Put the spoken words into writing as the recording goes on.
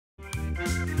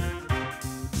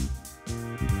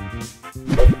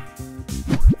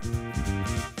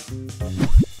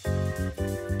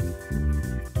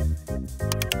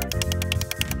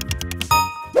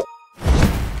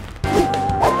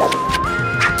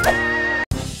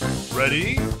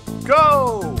Ready,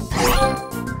 go!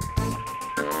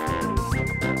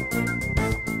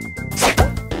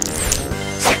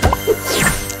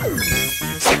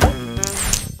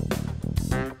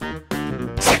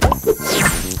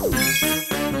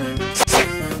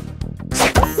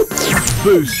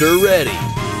 Booster ready.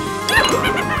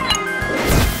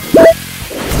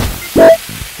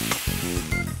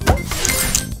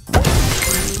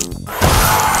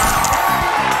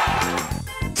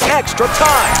 Extra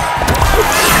time!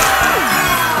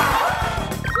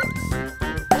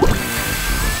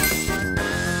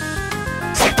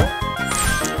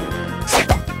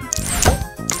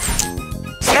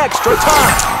 Extra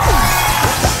time!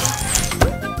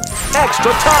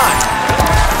 Extra time!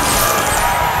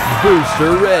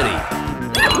 Booster ready.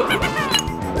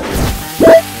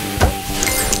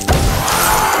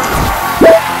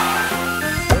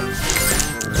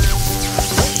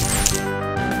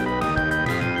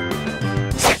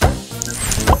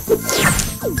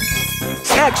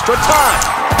 Extra time!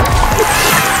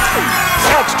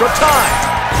 Extra time!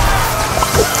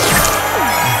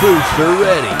 Booster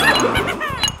ready.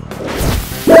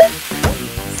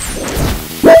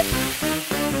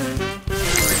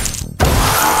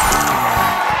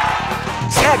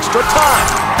 Extra time!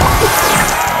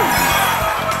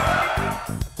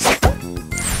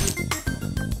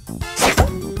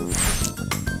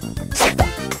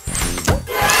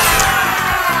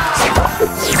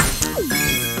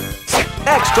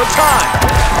 Extra time!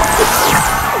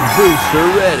 Booster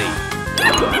ready.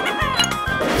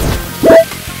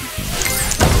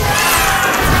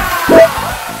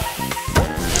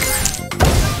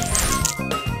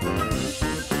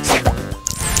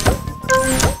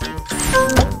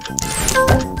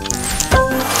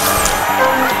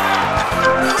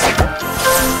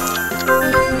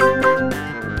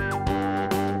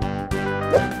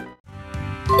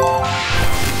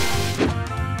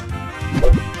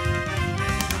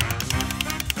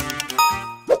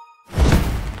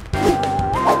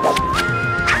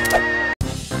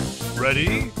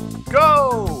 Ready,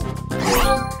 go!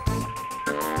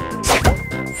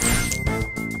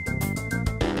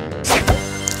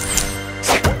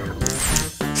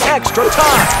 Extra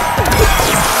time!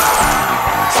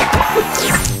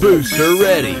 Booster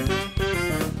ready.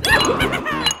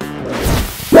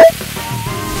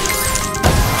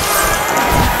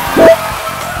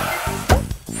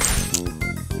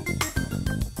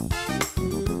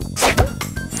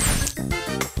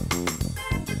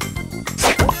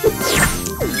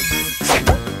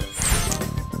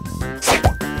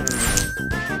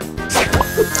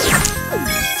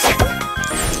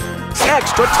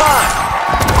 Extra time!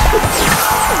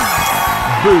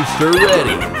 Booster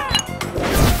ready.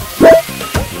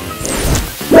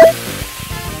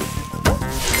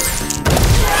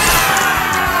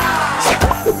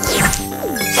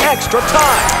 Extra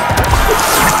time!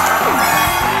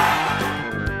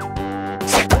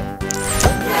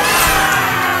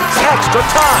 Extra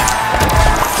time!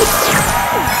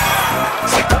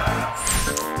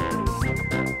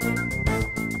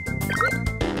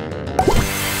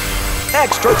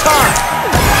 Extra time!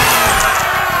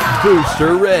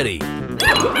 Booster ready.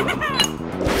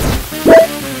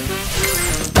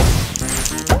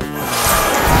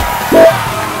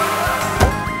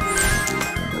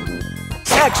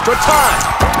 Extra time!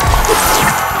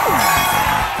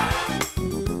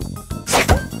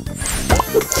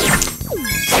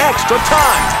 Extra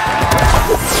time!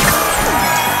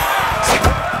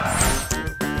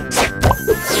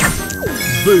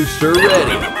 Booster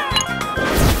ready.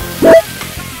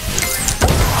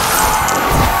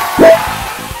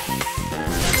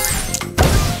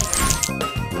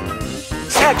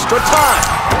 Extra time!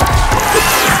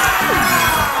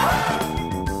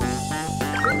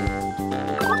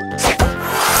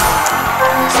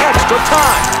 Extra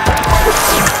time!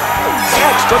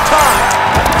 Extra time!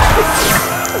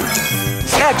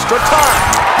 Extra time!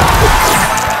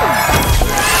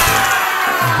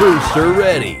 Booster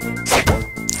ready.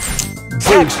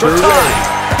 Extra Booster time! ready.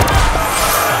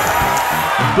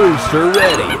 Booster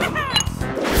ready.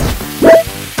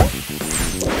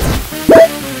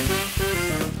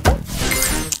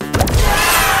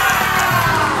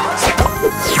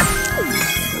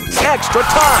 Extra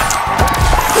time!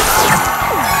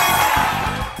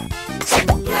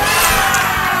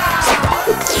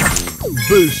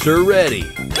 Booster ready.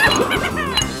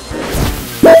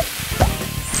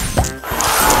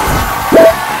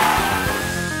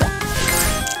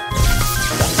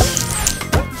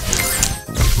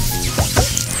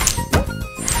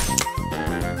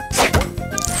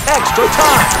 Extra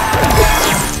time!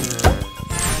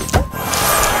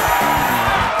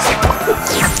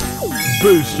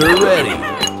 Booster ready.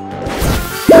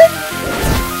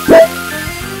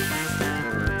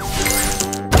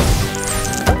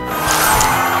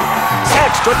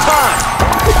 Extra time!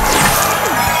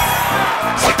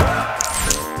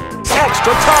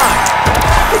 Extra time!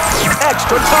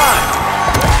 Extra time!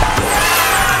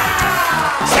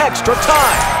 Extra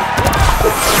time!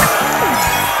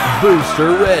 Booster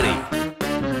ready.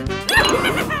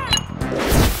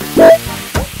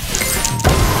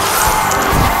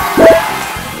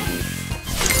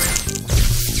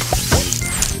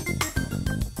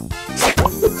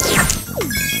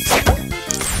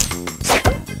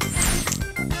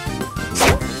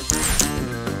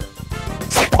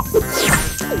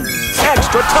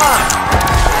 Extra time!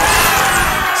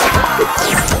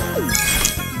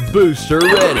 Booster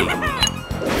ready.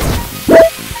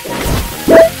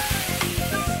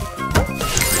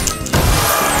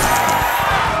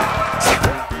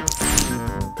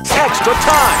 Extra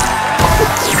time!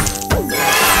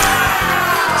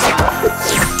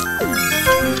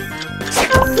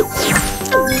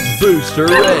 Booster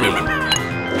ready.